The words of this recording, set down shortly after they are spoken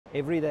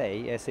Every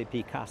day,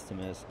 SAP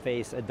customers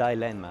face a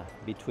dilemma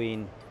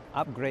between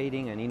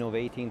upgrading and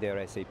innovating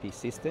their SAP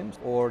systems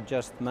or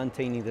just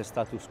maintaining the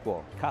status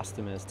quo.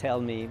 Customers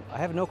tell me, I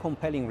have no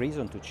compelling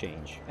reason to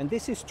change. And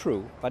this is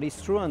true, but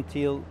it's true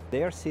until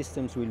their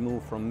systems will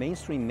move from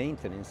mainstream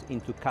maintenance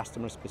into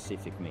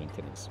customer-specific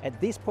maintenance. At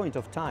this point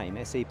of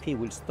time, SAP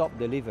will stop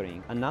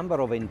delivering a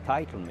number of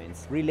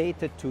entitlements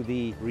related to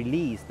the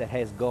release that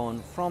has gone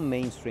from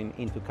mainstream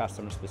into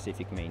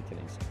customer-specific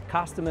maintenance.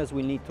 Customers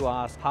will need to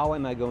ask, how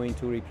am I going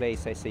to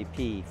replace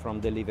SAP from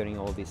delivering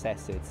all these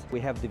assets?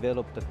 We have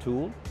developed a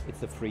tool,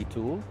 it's a free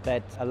tool,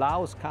 that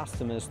allows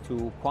customers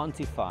to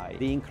quantify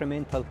the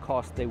incremental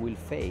cost they will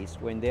face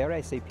when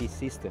their SAP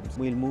systems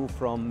will move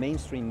from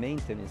mainstream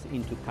maintenance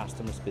into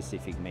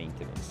customer-specific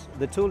maintenance.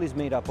 The tool is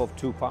made up of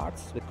two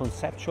parts, the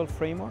conceptual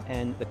framework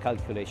and the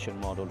calculation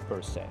model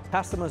per se.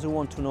 Customers who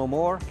want to know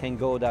more can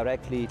go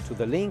directly to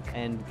the link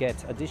and get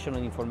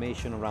additional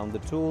information around the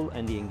tool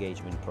and the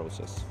engagement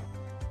process.